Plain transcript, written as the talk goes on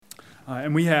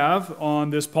And we have on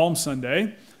this Palm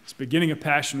Sunday, it's beginning of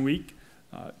Passion Week,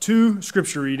 two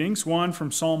scripture readings, one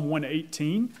from Psalm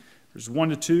 118, verses 1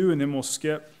 to 2, and then we'll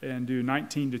skip and do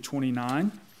 19 to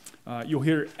 29. You'll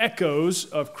hear echoes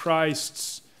of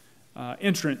Christ's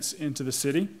entrance into the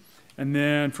city. And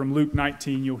then from Luke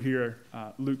 19, you'll hear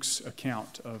Luke's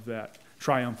account of that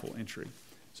triumphal entry.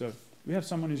 So we have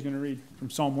someone who's going to read from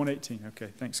Psalm 118.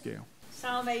 Okay, thanks, Gail.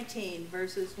 Psalm 18,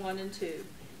 verses 1 and 2.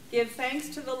 Give thanks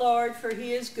to the Lord, for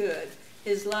he is good.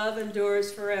 His love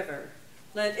endures forever.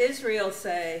 Let Israel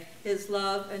say, his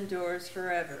love endures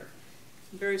forever.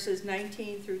 Verses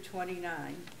 19 through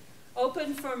 29.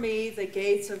 Open for me the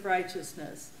gates of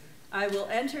righteousness. I will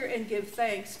enter and give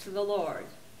thanks to the Lord.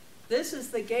 This is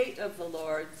the gate of the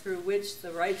Lord through which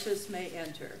the righteous may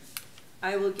enter.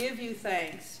 I will give you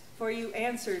thanks, for you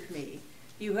answered me.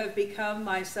 You have become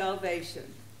my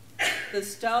salvation. The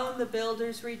stone the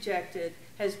builders rejected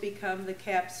has become the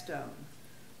capstone.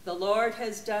 The Lord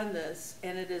has done this,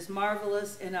 and it is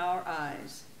marvelous in our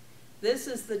eyes. This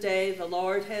is the day the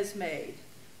Lord has made.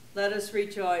 Let us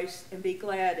rejoice and be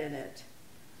glad in it.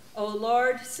 O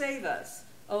Lord, save us.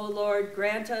 O Lord,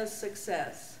 grant us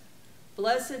success.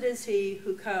 Blessed is he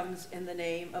who comes in the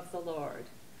name of the Lord.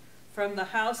 From the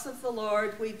house of the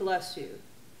Lord we bless you.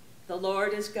 The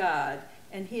Lord is God,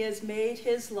 and he has made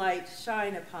his light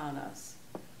shine upon us.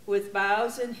 With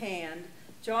boughs in hand,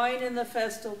 join in the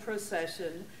festal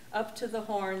procession up to the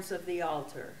horns of the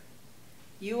altar.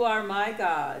 You are my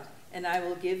God, and I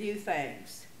will give you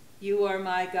thanks. You are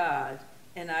my God,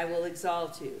 and I will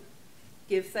exalt you.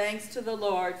 Give thanks to the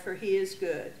Lord, for he is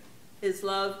good. His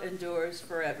love endures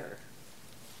forever.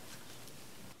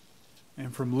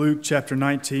 And from Luke chapter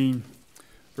 19,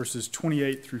 verses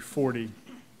 28 through 40.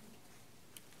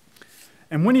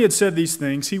 And when he had said these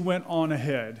things, he went on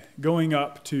ahead, going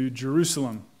up to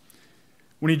Jerusalem.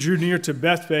 When he drew near to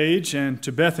Bethphage and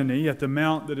to Bethany at the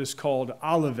mount that is called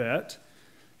Olivet,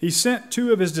 he sent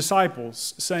two of his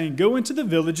disciples, saying, Go into the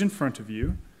village in front of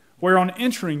you, where on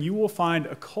entering you will find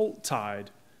a colt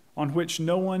tied, on which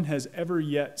no one has ever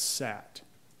yet sat.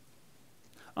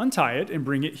 Untie it and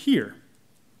bring it here.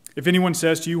 If anyone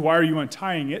says to you, Why are you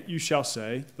untying it? You shall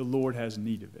say, The Lord has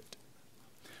need of it.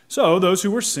 So those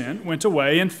who were sent went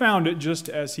away and found it just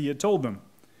as he had told them.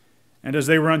 And as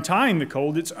they were untying the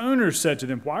colt, its owner said to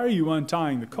them, Why are you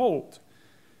untying the colt?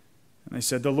 And they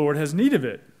said, The Lord has need of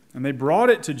it. And they brought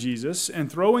it to Jesus,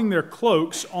 and throwing their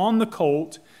cloaks on the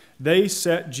colt, they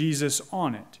set Jesus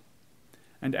on it.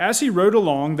 And as he rode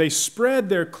along, they spread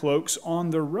their cloaks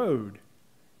on the road.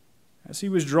 As he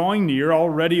was drawing near,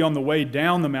 already on the way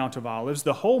down the Mount of Olives,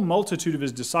 the whole multitude of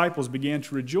his disciples began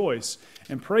to rejoice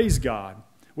and praise God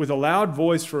with a loud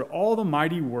voice for all the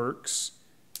mighty works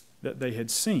that they had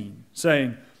seen,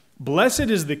 saying, Blessed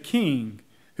is the King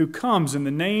who comes in the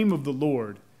name of the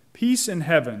Lord, peace in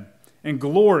heaven and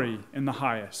glory in the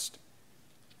highest.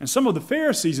 And some of the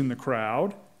Pharisees in the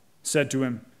crowd said to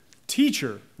him,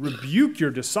 Teacher, rebuke your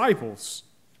disciples.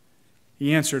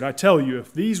 He answered, I tell you,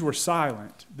 if these were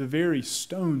silent, the very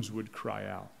stones would cry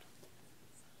out.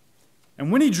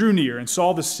 And when he drew near and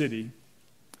saw the city,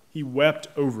 he wept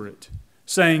over it,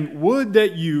 saying, Would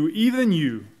that you, even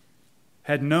you,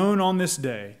 had known on this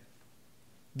day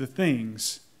the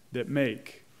things that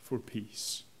make for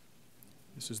peace.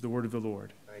 This is the word of the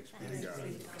Lord. Thanks be to God.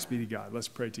 Thanks be to God. Let's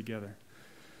pray together.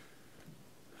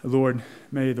 Lord,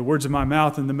 may the words of my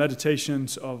mouth and the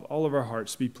meditations of all of our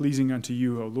hearts be pleasing unto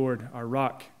you, O Lord, our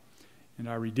rock and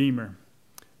our Redeemer.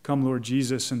 Come, Lord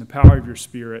Jesus, in the power of your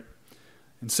Spirit,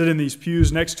 and sit in these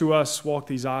pews next to us, walk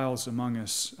these aisles among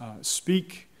us.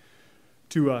 Speak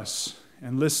to us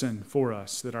and listen for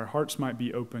us, that our hearts might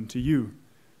be open to you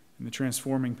in the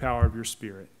transforming power of your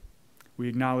Spirit. We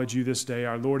acknowledge you this day,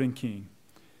 our Lord and King,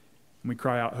 and we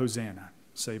cry out, Hosanna,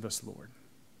 save us, Lord.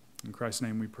 In Christ's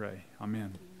name we pray.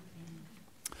 Amen.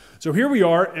 So here we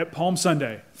are at Palm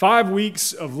Sunday, 5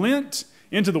 weeks of Lent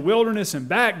into the wilderness and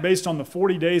back based on the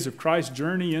 40 days of Christ's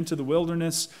journey into the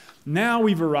wilderness. Now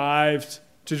we've arrived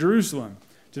to Jerusalem.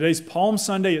 Today's Palm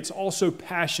Sunday. It's also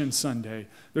Passion Sunday.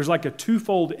 There's like a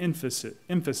twofold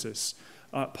emphasis.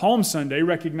 Palm Sunday,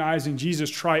 recognizing Jesus'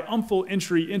 triumphal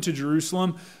entry into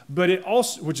Jerusalem, but it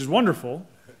also, which is wonderful,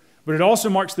 but it also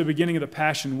marks the beginning of the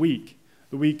Passion Week,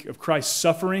 the week of Christ's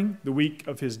suffering, the week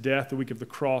of his death, the week of the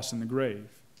cross and the grave.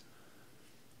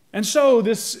 And so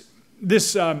this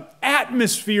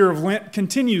atmosphere of Lent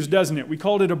continues, doesn't it? We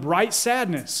called it a bright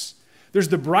sadness. There's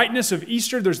the brightness of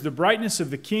Easter. There's the brightness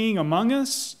of the King among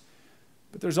us.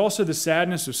 But there's also the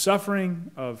sadness of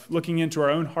suffering, of looking into our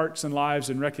own hearts and lives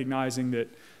and recognizing that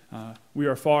we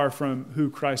are far from who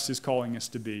Christ is calling us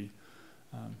to be.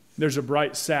 There's a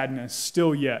bright sadness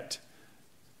still yet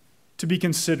to be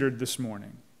considered this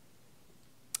morning.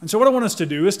 And so what I want us to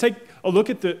do is take a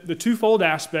look at the twofold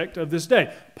aspect of this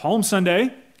day. Palm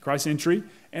Sunday, Christ's entry,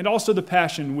 and also the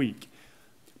Passion Week.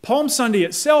 Palm Sunday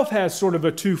itself has sort of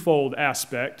a twofold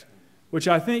aspect, which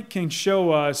I think can show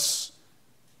us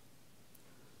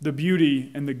the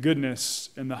beauty and the goodness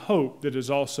and the hope that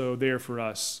is also there for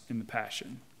us in the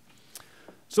Passion.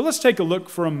 So let's take a look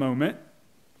for a moment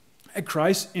at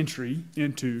Christ's entry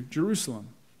into Jerusalem.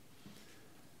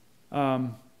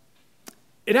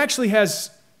 It actually has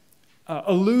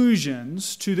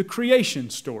allusions to the creation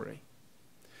story.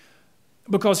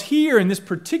 Because here in this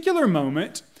particular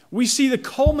moment, we see the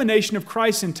culmination of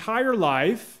Christ's entire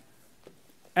life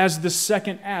as the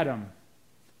second Adam.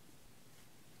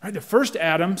 Right, the first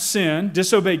Adam sinned,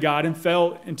 disobeyed God, and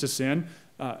fell into sin,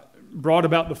 brought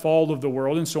about the fall of the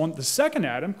world, and so on. The second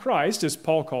Adam, Christ, as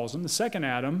Paul calls him, the second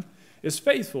Adam is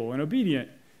faithful and obedient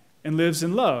and lives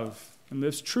in love and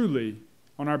lives truly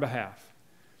on our behalf.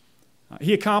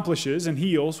 He accomplishes and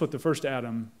heals what the first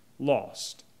Adam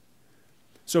lost.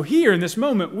 So here in this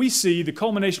moment, we see the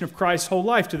culmination of Christ's whole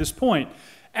life to this point.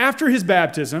 After his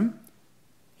baptism,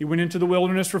 he went into the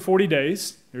wilderness for 40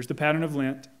 days. There's the pattern of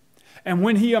Lent. And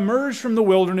when he emerged from the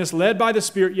wilderness, led by the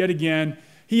Spirit yet again,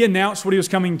 he announced what he was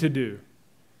coming to do.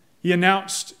 He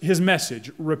announced his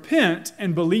message: repent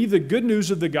and believe the good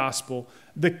news of the gospel.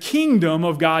 The kingdom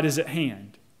of God is at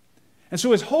hand. And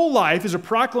so his whole life is a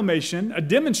proclamation, a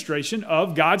demonstration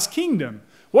of God's kingdom,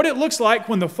 what it looks like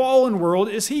when the fallen world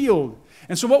is healed.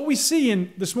 And so what we see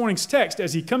in this morning's text,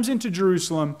 as he comes into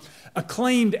Jerusalem,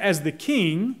 acclaimed as the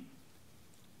king,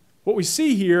 what we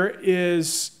see here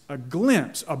is a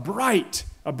glimpse, a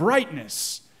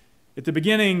brightness at the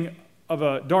beginning of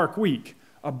a dark week,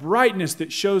 a brightness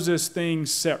that shows us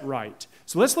things set right.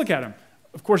 So let's look at him.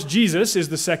 Of course, Jesus is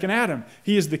the second Adam.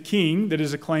 He is the king that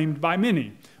is acclaimed by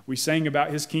many. We sang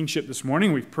about his kingship this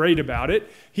morning. We've prayed about it.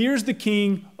 Here's the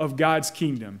king of God's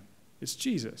kingdom. It's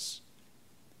Jesus.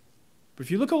 But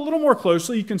if you look a little more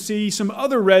closely, you can see some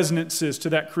other resonances to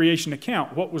that creation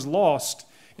account, what was lost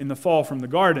in the fall from the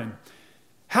garden.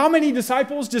 How many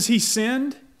disciples does he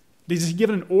send? Does he give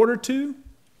an order to?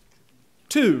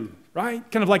 2, right?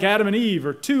 Kind of like Adam and Eve,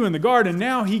 or 2 in the garden.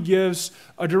 Now he gives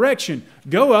a direction.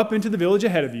 Go up into the village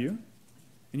ahead of you,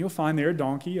 and you'll find there a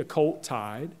donkey, a colt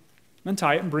tied.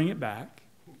 Untie it and bring it back.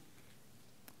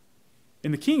 In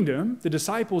the kingdom, the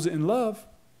disciples in love,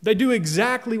 they do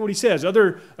exactly what he says.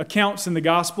 Other accounts in the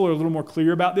gospel are a little more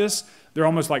clear about this. They're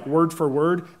almost like word for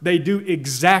word. They do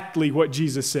exactly what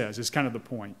Jesus says, is kind of the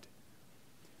point.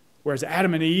 Whereas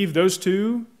Adam and Eve, those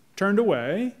two turned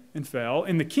away and fell.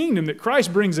 In the kingdom that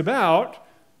Christ brings about,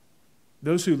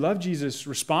 those who love Jesus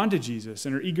respond to Jesus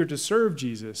and are eager to serve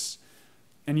Jesus.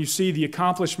 And you see the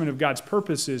accomplishment of God's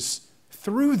purposes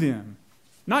through them,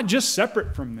 not just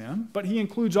separate from them, but he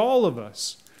includes all of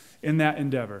us in that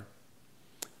endeavor.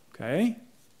 Okay?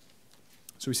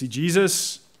 So we see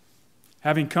Jesus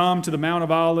having come to the Mount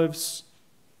of Olives,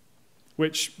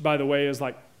 which, by the way, is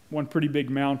like one pretty big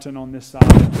mountain on this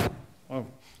side. Oh,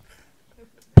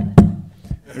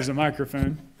 there's a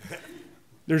microphone.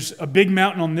 There's a big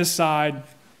mountain on this side.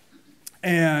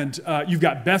 And you've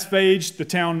got Bethphage, the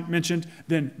town mentioned,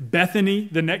 then Bethany,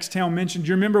 the next town mentioned. Do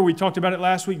you remember we talked about it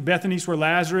last week? Bethany's where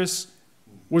Lazarus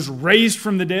was raised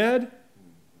from the dead.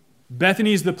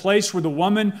 Bethany is the place where the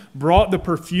woman brought the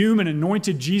perfume and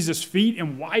anointed Jesus' feet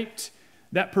and wiped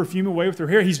that perfume away with her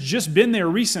hair. He's just been there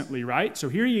recently, right? So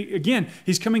here again,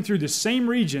 he's coming through the same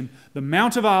region, the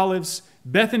Mount of Olives.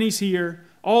 Bethany's here.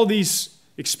 All these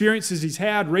experiences he's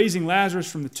had, raising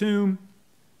Lazarus from the tomb.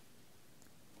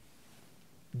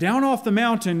 Down off the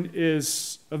mountain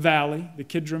is a valley, the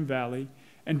Kidron Valley,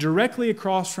 and directly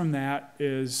across from that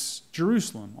is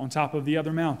Jerusalem on top of the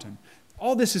other mountain.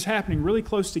 All this is happening really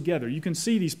close together. You can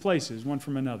see these places one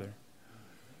from another.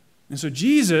 And so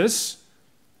Jesus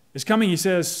is coming, he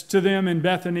says to them in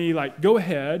Bethany, like, go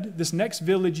ahead, this next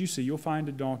village you see, you'll find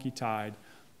a donkey tied.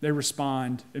 They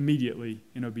respond immediately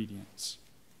in obedience.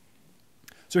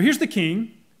 So here's the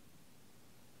king,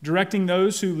 directing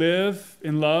those who live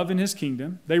in love in his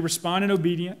kingdom. They respond in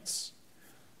obedience.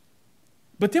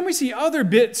 But then we see other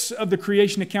bits of the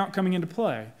creation account coming into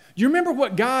play. Do you remember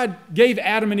what God gave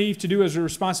Adam and Eve to do as a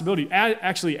responsibility?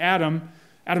 Actually,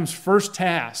 Adam's first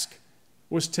task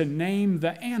was to name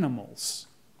the animals.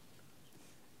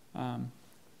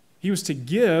 He was to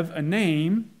give a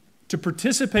name, to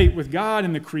participate with God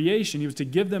in the creation. He was to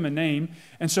give them a name.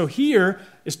 And so here,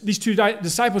 these two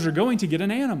disciples are going to get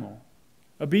an animal,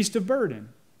 a beast of burden,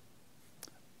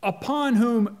 upon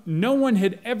whom no one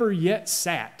had ever yet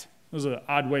sat. That was an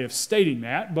odd way of stating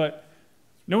that, but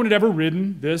no one had ever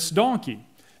ridden this donkey.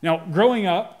 Now, growing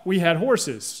up, we had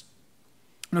horses.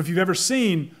 I don't know if you've ever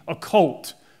seen a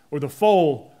colt or the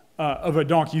foal of a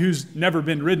donkey who's never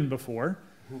been ridden before.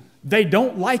 They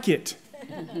don't like it.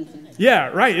 Yeah,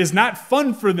 right. It's not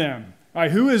fun for them. Right,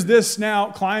 who is this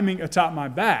now climbing atop my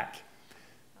back?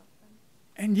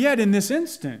 And yet, in this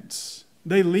instance,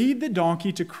 they lead the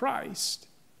donkey to Christ.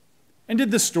 And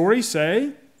did the story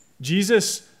say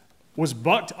Jesus was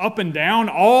bucked up and down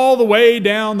all the way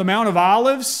down the Mount of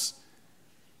Olives?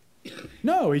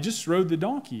 No, he just rode the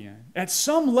donkey in. At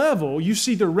some level, you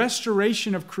see the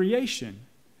restoration of creation.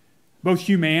 Both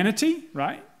humanity,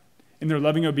 right, in their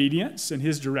loving obedience in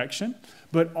his direction,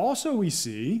 but also we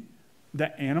see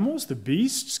the animals, the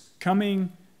beasts,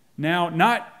 coming now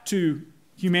not to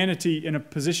humanity in a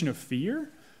position of fear,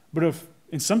 but of,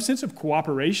 in some sense, of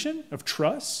cooperation, of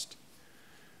trust.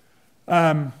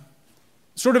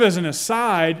 Sort of as an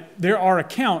aside, there are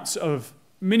accounts of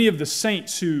many of the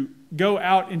saints who go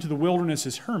out into the wilderness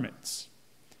as hermits,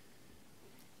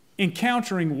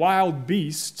 encountering wild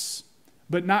beasts,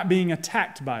 but not being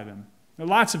attacked by them. There are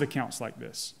lots of accounts like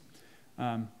this.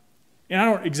 And I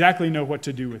don't exactly know what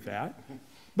to do with that.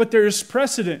 But there's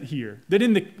precedent here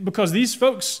that because these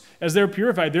folks, as they're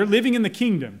purified, they're living in the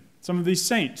kingdom. Some of these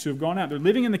saints who have gone out, they're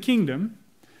living in the kingdom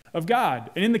of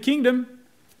God. And in the kingdom,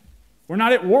 we're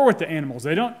not at war with the animals.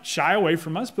 They don't shy away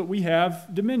from us, but we have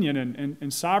dominion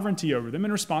and sovereignty over them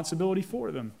and responsibility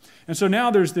for them. And so now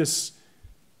there's this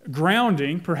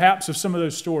grounding, perhaps, of some of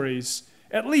those stories,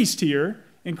 at least here,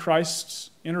 in Christ's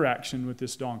interaction with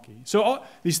this donkey. So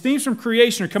these themes from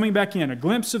creation are coming back in, a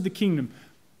glimpse of the kingdom.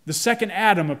 The second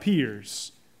Adam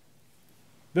appears.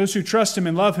 Those who trust him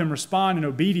and love him respond in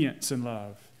obedience and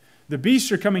love. The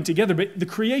beasts are coming together, but the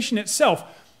creation itself,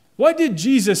 what did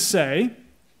Jesus say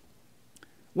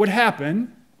would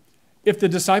happen if the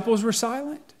disciples were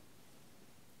silent?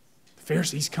 The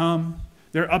Pharisees come.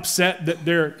 They're upset that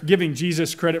they're giving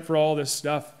Jesus credit for all this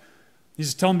stuff. He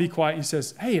says, tell them to be quiet. He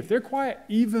says, hey, if they're quiet,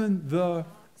 even the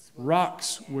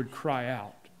rocks would cry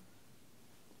out.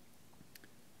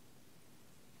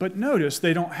 But notice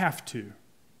they don't have to.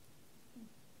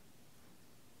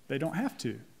 They don't have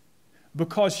to.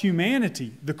 Because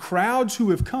humanity, the crowds who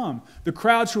have come, the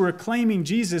crowds who are acclaiming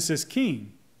Jesus as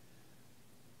king,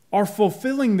 are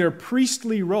fulfilling their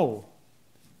priestly role.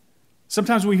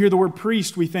 Sometimes we hear the word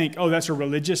priest, we think, oh, that's a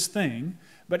religious thing.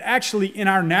 But actually, in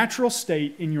our natural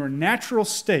state, in your natural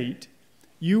state,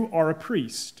 you are a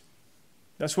priest.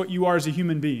 That's what you are as a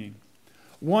human being.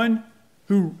 One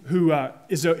who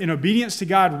is in obedience to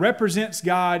God, represents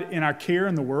God in our care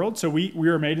in the world. So we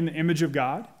are made in the image of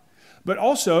God. But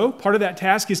also, part of that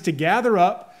task is to gather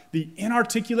up the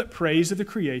inarticulate praise of the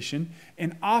creation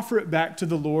and offer it back to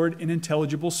the Lord in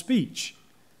intelligible speech.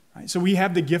 Right? So we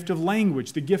have the gift of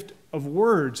language, the gift of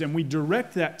words, and we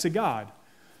direct that to God.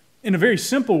 In a very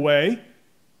simple way,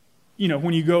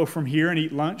 when you go from here and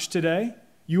eat lunch today,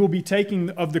 you will be taking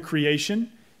of the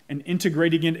creation and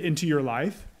integrating it into your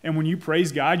life. And when you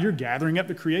praise God, you're gathering up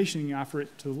the creation and you offer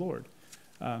it to the Lord.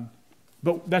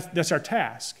 But that's our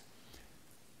task.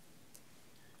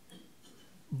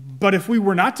 But if we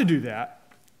were not to do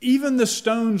that, even the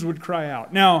stones would cry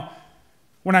out. Now,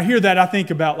 when I hear that, I think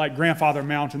about like Grandfather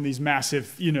Mountain, these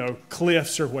massive,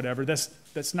 cliffs or whatever.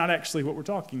 That's not actually what we're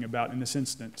talking about in this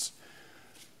instance.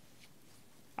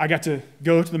 I got to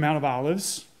go to the Mount of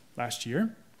Olives last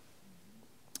year,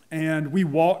 and we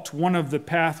walked one of the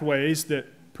pathways that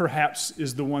perhaps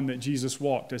is the one that Jesus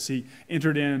walked as he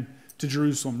entered into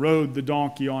Jerusalem, rode the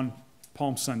donkey on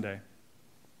Palm Sunday.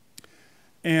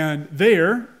 And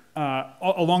there,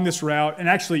 along this route, and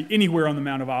actually anywhere on the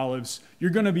Mount of Olives, you're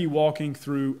going to be walking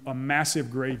through a massive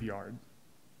graveyard.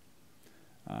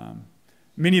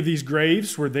 Many of these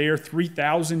graves were there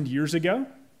 3,000 years ago,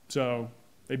 so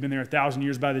they've been there 1,000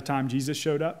 years by the time Jesus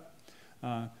showed up.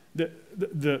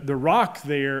 The rock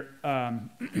there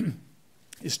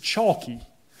is chalky.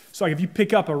 So like if you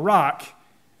pick up a rock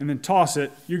and then toss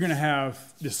it, you're going to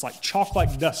have this like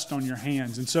chalk-like dust on your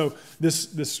hands. And so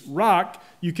this rock,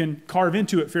 you can carve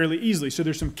into it fairly easily. So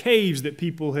there's some caves that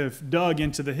people have dug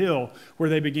into the hill where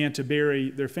they began to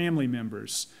bury their family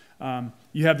members.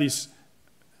 You have these,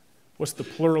 what's the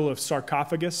plural of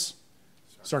sarcophagus?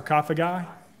 Sarcophagi?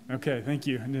 Okay, thank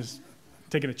you. I'm just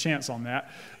taking a chance on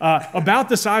that. About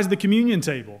the size of the communion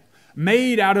table,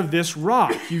 made out of this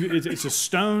rock. It's a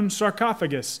stone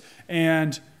sarcophagus.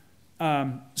 And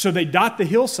so they dot the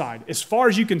hillside. As far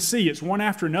as you can see, it's one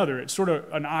after another. It's sort of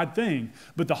an odd thing.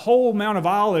 But the whole Mount of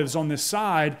Olives on this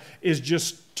side is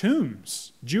just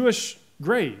tombs, Jewish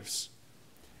graves.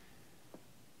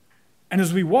 And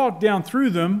as we walk down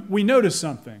through them, we notice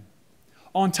something.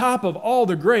 On top of all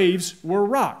the graves were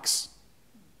rocks.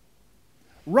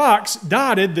 rocks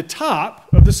dotted the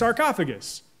top of the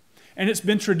sarcophagus. And it's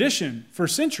been tradition for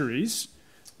centuries,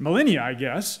 millennia, I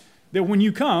guess, that when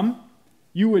you come,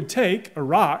 you would take a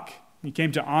rock. You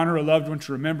came to honor a loved one,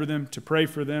 to remember them, to pray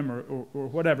for them, or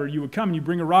whatever. You would come and you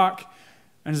bring a rock,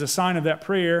 and as a sign of that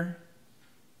prayer,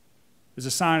 as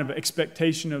a sign of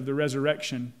expectation of the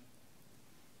resurrection,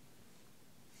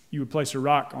 you would place a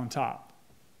rock on top.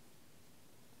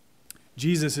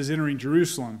 Jesus is entering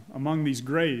Jerusalem among these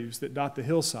graves that dot the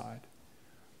hillside.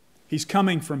 He's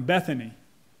coming from Bethany,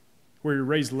 where he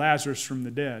raised Lazarus from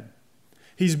the dead.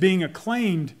 He's being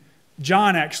acclaimed.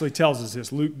 John actually tells us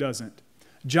this, Luke doesn't.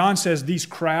 John says these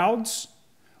crowds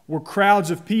were crowds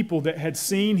of people that had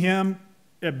seen him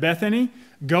at Bethany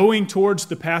going towards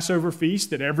the Passover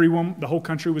feast that everyone, the whole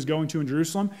country was going to in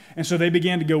Jerusalem. And so they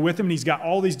began to go with him, and he's got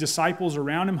all these disciples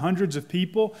around him, hundreds of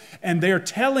people, and they're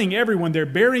telling everyone, they're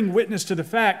bearing witness to the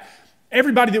fact,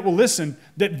 everybody that will listen,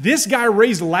 that this guy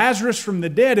raised Lazarus from the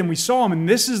dead, and we saw him, and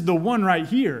this is the one right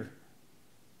here.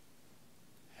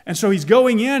 And so he's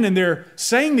going in, and they're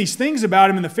saying these things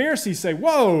about him, and the Pharisees say,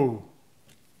 whoa,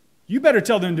 you better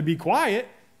tell them to be quiet,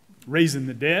 raising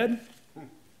the dead.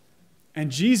 And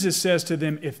Jesus says to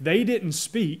them, if they didn't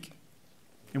speak,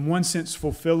 in one sense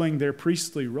fulfilling their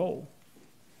priestly role,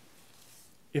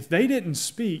 if they didn't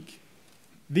speak,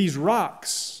 these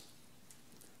rocks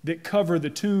that cover the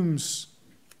tombs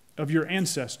of your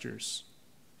ancestors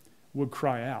would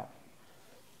cry out.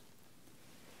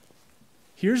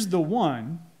 Here's the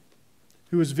one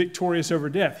who is victorious over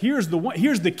death. Here's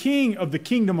the king of the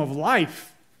kingdom of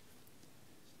life.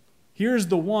 Here's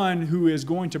the one who is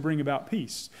going to bring about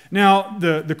peace. Now,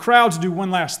 the crowds do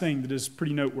one last thing that is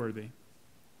pretty noteworthy,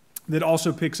 that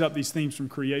also picks up these themes from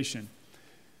creation.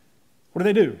 What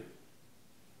do?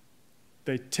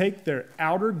 They take their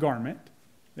outer garment.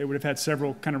 They would have had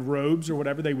several kind of robes or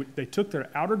whatever. They took their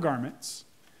outer garments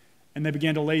and they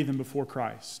began to lay them before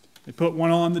Christ. They put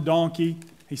one on the donkey.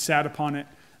 He sat upon it.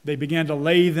 They began to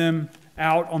lay them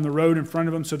out on the road in front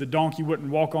of him so the donkey wouldn't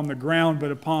walk on the ground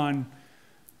but upon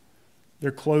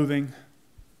their clothing.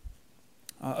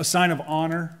 A sign of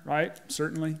honor, right?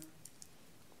 Certainly.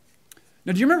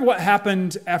 Now, do you remember what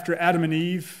happened after Adam and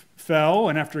Eve fell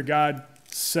and after God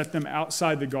set them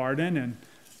outside the garden and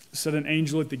set an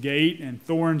angel at the gate and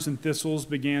thorns and thistles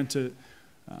began to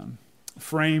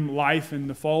frame life in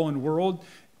the fallen world?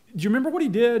 Do you remember what he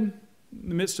did in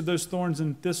the midst of those thorns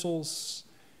and thistles?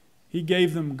 He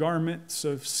gave them garments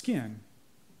of skin.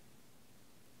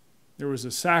 There was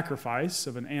a sacrifice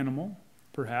of an animal,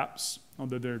 perhaps,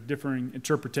 although there are differing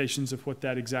interpretations of what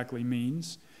that exactly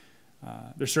means.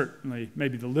 There's certainly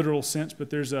maybe the literal sense, but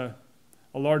there's a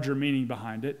larger meaning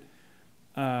behind it.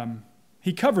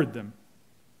 He covered them.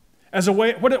 As a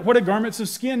way, what do garments of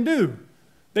skin do?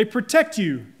 They protect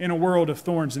you in a world of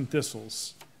thorns and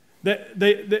thistles.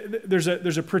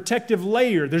 There's a protective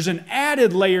layer. There's an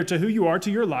added layer to who you are, to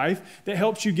your life, that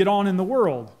helps you get on in the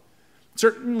world.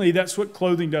 Certainly, that's what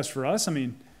clothing does for us. I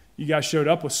mean, you guys showed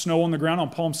up with snow on the ground on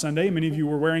Palm Sunday. Many of you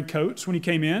were wearing coats when you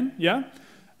came in. Yeah?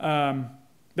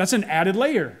 That's an added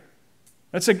layer.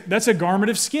 That's a garment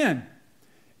of skin.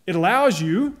 It allows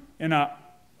you in a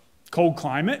cold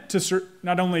climate to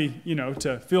not only,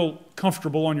 to feel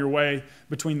comfortable on your way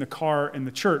between the car and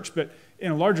the church, but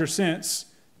in a larger sense,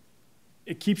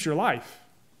 it keeps your life,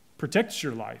 protects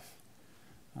your life,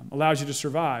 allows you to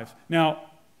survive. Now,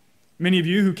 many of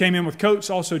you who came in with coats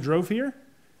also drove here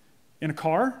in a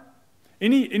car.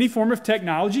 Any form of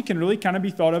technology can really kind of be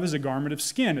thought of as a garment of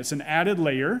skin. It's an added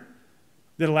layer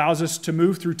that allows us to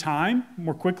move through time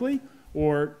more quickly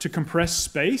or to compress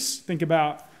space. Think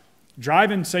about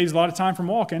driving saves a lot of time from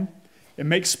walking. It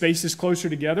makes spaces closer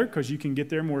together because you can get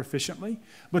there more efficiently.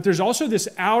 But there's also this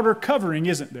outer covering,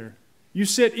 isn't there? You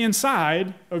sit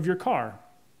inside of your car.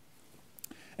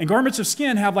 And garments of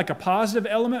skin have like a positive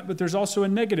element, but there's also a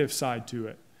negative side to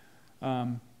it.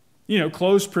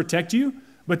 Clothes protect you,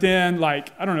 but then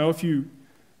I don't know if you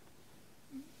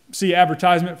see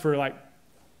advertisement for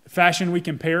Fashion Week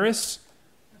in Paris,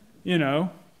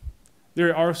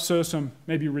 there are also some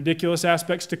maybe ridiculous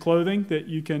aspects to clothing that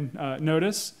you can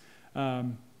notice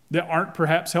that aren't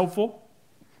perhaps helpful.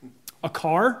 A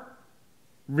car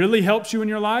really helps you in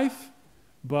your life,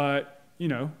 but,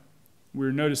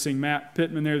 we're noticing Matt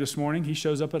Pittman there this morning. He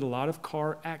shows up at a lot of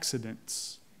car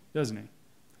accidents, doesn't he?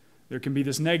 There can be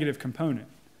this negative component.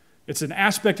 It's an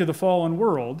aspect of the fallen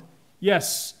world.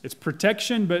 Yes, it's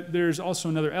protection, but there's also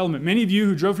another element. Many of you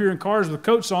who drove here in cars with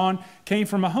coats on came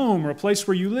from a home or a place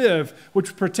where you live,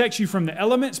 which protects you from the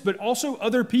elements, but also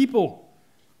other people,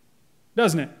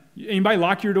 doesn't it? Anybody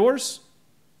lock your doors?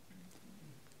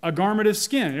 a garment of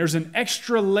skin. There's an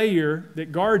extra layer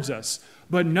that guards us.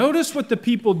 But notice what the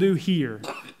people do here.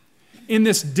 In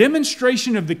this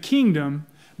demonstration of the kingdom,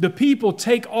 the people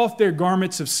take off their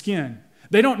garments of skin.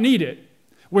 They don't need it.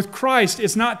 With Christ,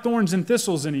 it's not thorns and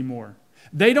thistles anymore.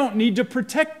 They don't need to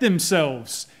protect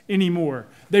themselves anymore.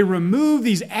 They remove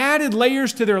these added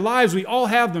layers to their lives. We all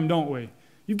have them, don't we?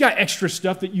 You've got extra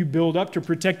stuff that you build up to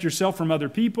protect yourself from other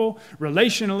people,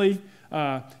 relationally.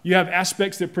 You have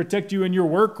aspects that protect you in your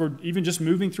work or even just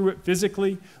moving through it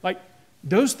physically. Like,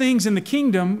 those things in the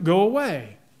kingdom go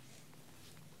away.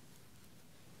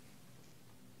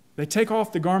 They take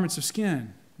off the garments of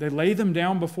skin. They lay them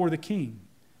down before the king.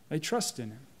 They trust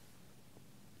in him.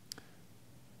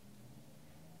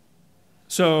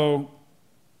 So,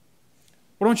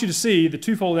 what I want you to see, the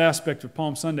twofold aspect of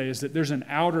Palm Sunday is that there's an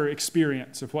outer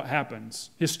experience of what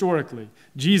happens. Historically,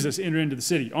 Jesus entered into the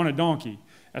city on a donkey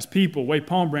as people waved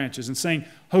palm branches and sang,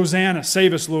 "Hosanna,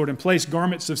 save us, Lord," and placed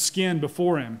garments of skin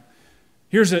before him.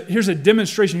 Here's a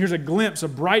demonstration, here's a glimpse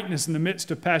of brightness in the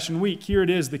midst of Passion Week. Here it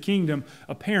is, the kingdom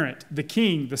apparent, the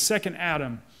king, the second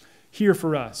Adam, here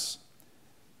for us.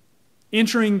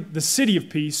 Entering the city of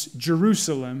peace,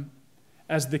 Jerusalem,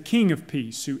 as the king of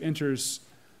peace who enters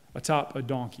atop a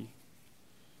donkey.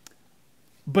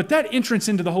 But that entrance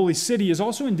into the holy city is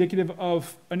also indicative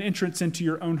of an entrance into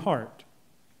your own heart.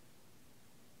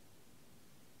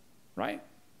 Right?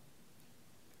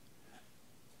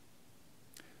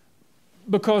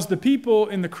 Because the people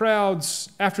in the crowds,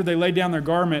 after they laid down their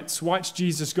garments, watched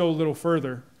Jesus go a little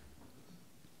further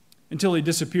until he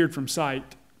disappeared from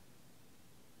sight.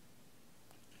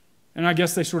 And I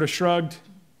guess they sort of shrugged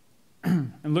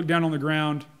and looked down on the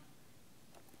ground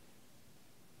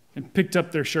and picked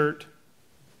up their shirt,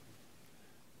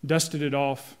 dusted it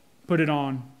off, put it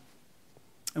on,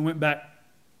 and went back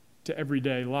to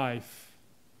everyday life.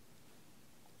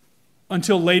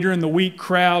 Until later in the week,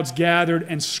 crowds gathered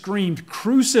and screamed,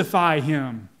 "Crucify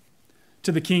him,"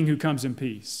 to the king who comes in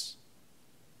peace.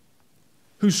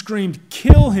 Who screamed,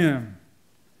 "Kill him.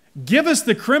 Give us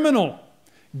the criminal.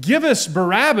 Give us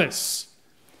Barabbas.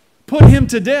 Put him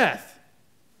to death."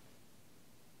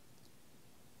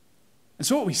 And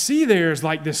so what we see there is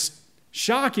like this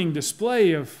shocking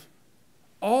display of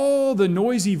all the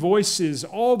noisy voices,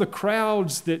 all the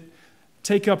crowds that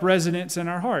take up residence in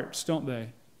our hearts, don't they?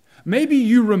 Maybe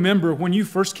you remember when you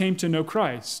first came to know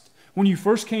Christ, when you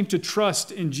first came to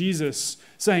trust in Jesus,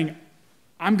 saying,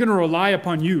 "I'm going to rely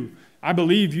upon you. I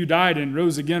believe you died and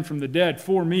rose again from the dead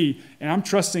for me, and I'm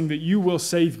trusting that you will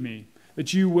save me,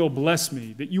 that you will bless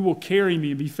me, that you will carry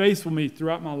me and be faithful to me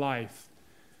throughout my life.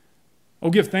 Oh,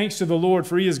 give thanks to the Lord,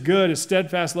 for he is good. His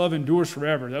steadfast love endures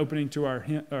forever," the opening to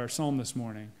our psalm this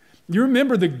morning. You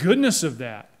remember the goodness of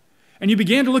that. And you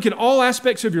began to look at all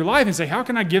aspects of your life and say, how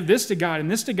can I give this to God and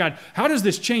this to God? How does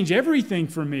this change everything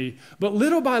for me? But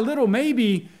little by little,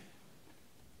 maybe,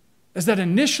 as that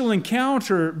initial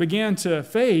encounter began to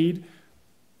fade,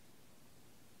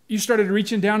 you started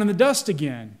reaching down in the dust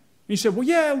again. And you said, "Well,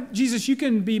 yeah, Jesus, you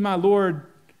can be my Lord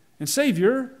and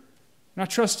Savior, and I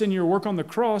trust in your work on the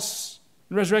cross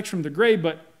and resurrection from the grave,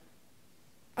 but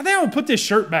I think I will put this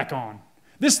shirt back on.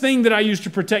 This thing that I use to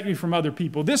protect me from other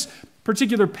people, this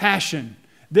particular passion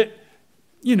that,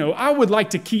 I would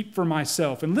like to keep for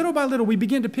myself." And little by little, we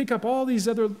begin to pick up all these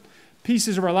other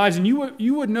pieces of our lives, and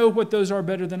you would know what those are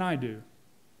better than I do.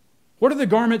 What are the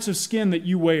garments of skin that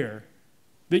you wear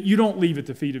that you don't leave at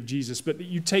the feet of Jesus, but that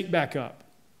you take back up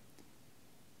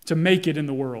to make it in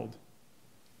the world?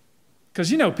 Because,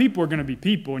 people are going to be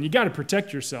people, and you got to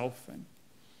protect yourself. And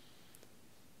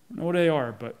I don't know what they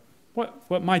are, but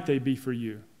what might they be for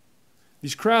you?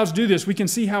 These crowds do this. We can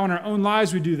see how in our own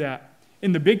lives we do that.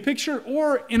 In the big picture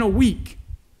or in a week.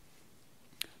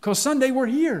 Because Sunday we're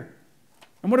here.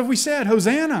 And what have we said?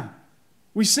 Hosanna.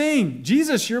 We sing,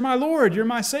 "Jesus, you're my Lord, you're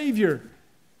my Savior."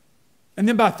 And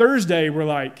then by Thursday we're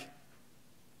like,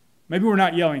 maybe we're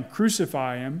not yelling,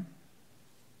 "Crucify him,"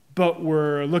 but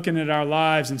we're looking at our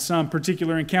lives in some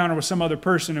particular encounter with some other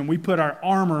person, and we put our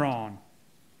armor on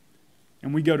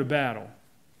and we go to battle.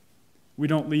 We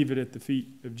don't leave it at the feet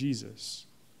of Jesus.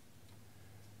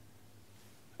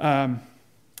 I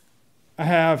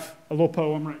have a little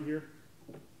poem right here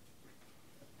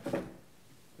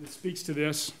that speaks to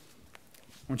this.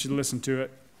 I want you to listen to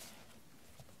it.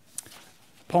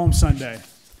 Palm Sunday.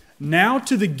 "Now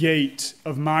to the gate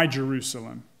of my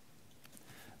Jerusalem,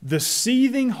 the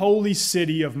seething holy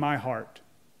city of my heart.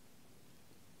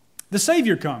 The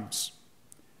Savior comes,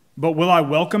 but will I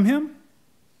welcome him?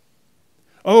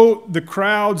 Oh, the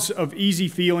crowds of easy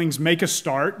feelings make a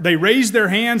start. They raise their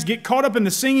hands, get caught up in the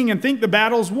singing, and think the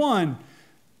battle's won.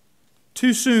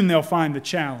 Too soon they'll find the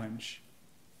challenge.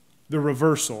 the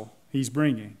reversal he's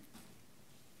bringing.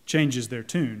 Changes their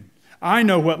tune. I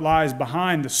know what lies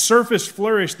behind the surface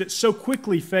flourish that so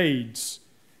quickly fades.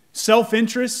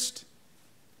 Self-interest,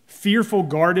 fearful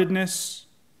guardedness,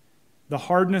 the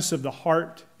hardness of the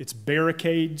heart, its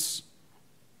barricades,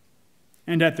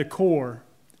 and at the core,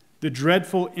 the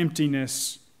dreadful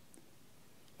emptiness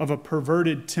of a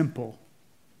perverted temple.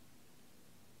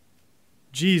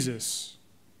 Jesus,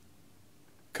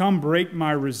 come break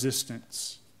my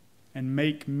resistance and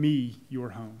make me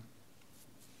your home.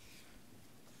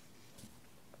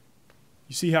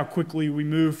 You see how quickly we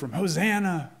move from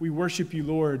Hosanna, we worship you,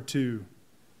 Lord, to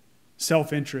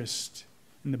self-interest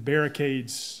and the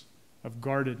barricades of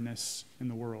guardedness in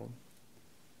the world.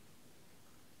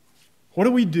 What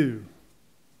do we do?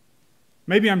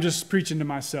 Maybe I'm just preaching to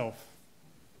myself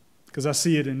because I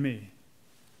see it in me.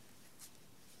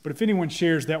 But if anyone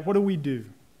shares that, what do we do?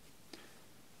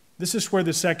 This is where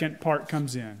the second part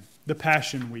comes in, the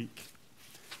Passion Week.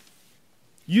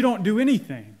 You don't do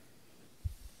anything.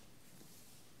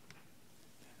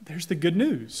 There's the good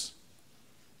news.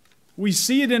 We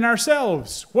see it in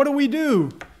ourselves. What do we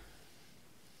do?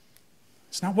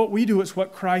 It's not what we do, it's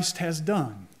what Christ has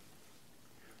done.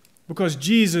 Because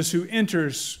Jesus, who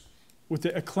enters with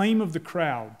the acclaim of the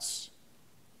crowds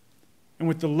and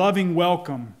with the loving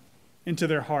welcome into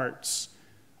their hearts,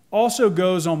 also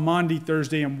goes on Maundy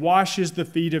Thursday and washes the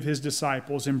feet of his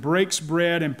disciples and breaks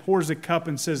bread and pours a cup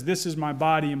and says, "This is my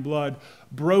body and blood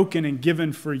broken and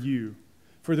given for you,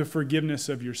 for the forgiveness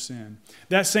of your sin."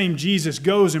 That same Jesus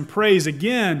goes and prays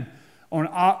again on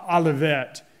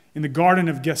Olivet in the Garden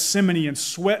of Gethsemane and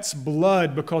sweats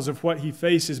blood because of what he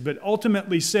faces, but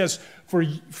ultimately says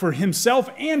for himself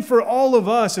and for all of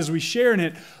us as we share in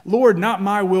it, "Lord, not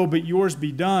my will, but yours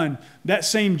be done." That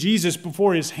same Jesus,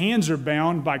 before his hands are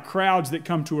bound by crowds that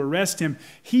come to arrest him,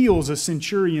 heals a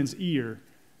centurion's ear.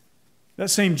 That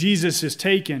same Jesus is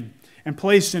taken and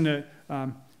placed in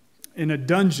a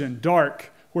dungeon,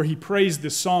 dark, where he prays the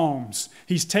Psalms.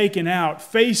 He's taken out,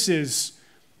 faces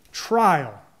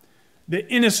trial. The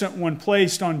innocent one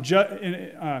placed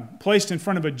in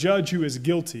front of a judge who is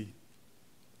guilty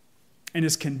and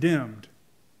is condemned.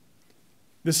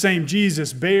 The same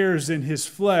Jesus bears in his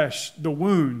flesh the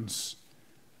wounds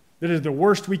that are the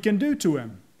worst we can do to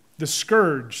him. The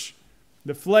scourge,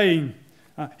 the flaying.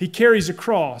 He carries a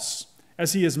cross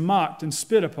as he is mocked and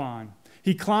spit upon.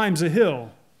 He climbs a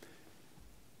hill.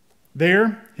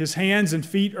 There, his hands and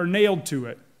feet are nailed to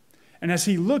it. And as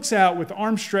he looks out with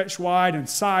arms stretched wide and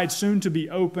side soon to be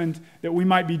opened that we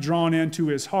might be drawn into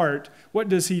his heart, what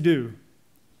does he do?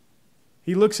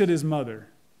 He looks at his mother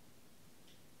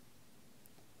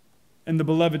and the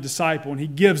beloved disciple, and he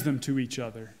gives them to each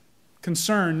other,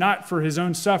 concerned not for his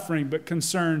own suffering, but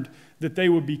concerned that they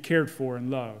would be cared for and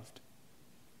loved.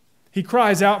 He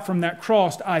cries out from that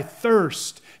cross, "I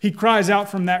thirst." He cries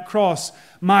out from that cross,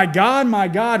 my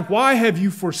God, why have you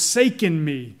forsaken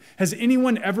me?" Has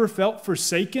anyone ever felt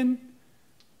forsaken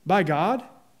by God?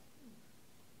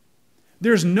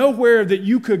 There's nowhere that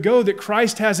you could go that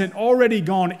Christ hasn't already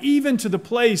gone, even to the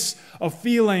place of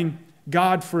feeling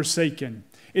God forsaken.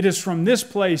 It is from this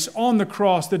place on the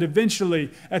cross that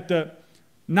eventually, at the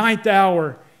 9th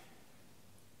hour,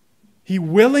 he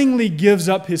willingly gives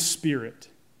up his spirit.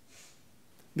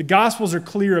 The Gospels are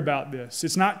clear about this.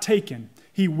 It's not taken.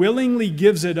 He willingly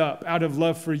gives it up out of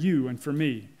love for you and for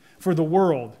me, for the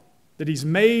world that he's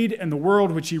made and the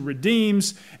world which he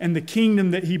redeems and the kingdom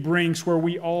that he brings where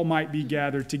we all might be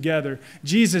gathered together.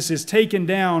 Jesus is taken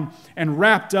down and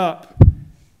wrapped up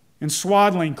in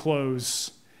swaddling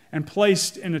clothes and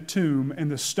placed in a tomb, and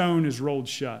the stone is rolled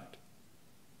shut.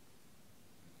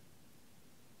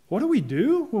 What do we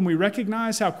do when we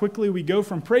recognize how quickly we go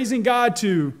from praising God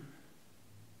to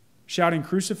shouting,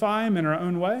 "Crucify him," in our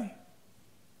own way?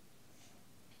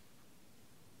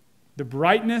 The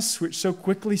brightness which so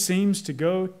quickly seems to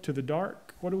go to the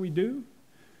dark, what do?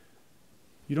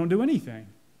 You don't do anything.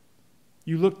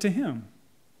 You look to him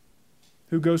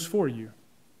who goes for you,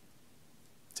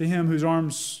 to him whose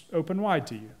arms open wide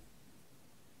to you.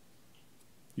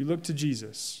 You look to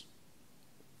Jesus,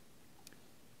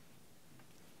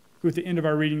 who at the end of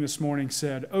our reading this morning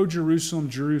said, "O Jerusalem,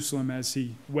 Jerusalem," as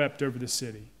he wept over the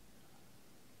city,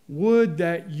 "would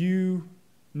that you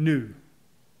knew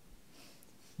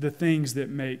the things that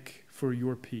make for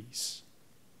your peace."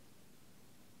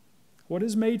 What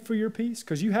is made for your peace?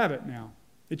 Because you have it now.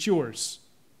 It's yours.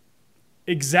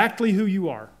 Exactly who you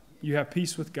are. You have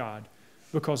peace with God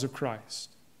because of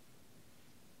Christ.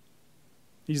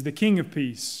 He's the King of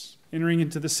peace, entering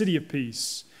into the city of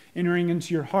peace, entering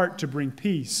into your heart to bring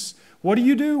peace What do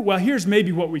you do? Well, here's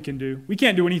maybe what we can do. We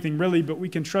can't do anything really, but we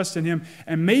can trust in him.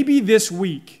 And maybe this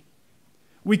week,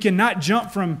 we can not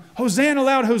jump from Hosanna,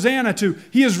 loud Hosanna, to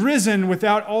he is risen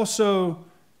without also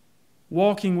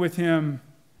walking with him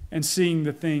and seeing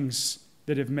the things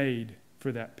that have made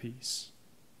for that peace.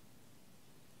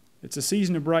 It's a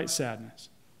season of bright sadness.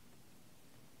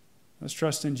 Let's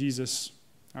trust in Jesus,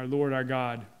 our Lord, our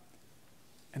God,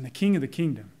 and the King of the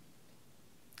kingdom.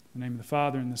 In the name of the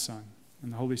Father, and the Son,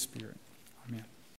 and the Holy Spirit. Amen.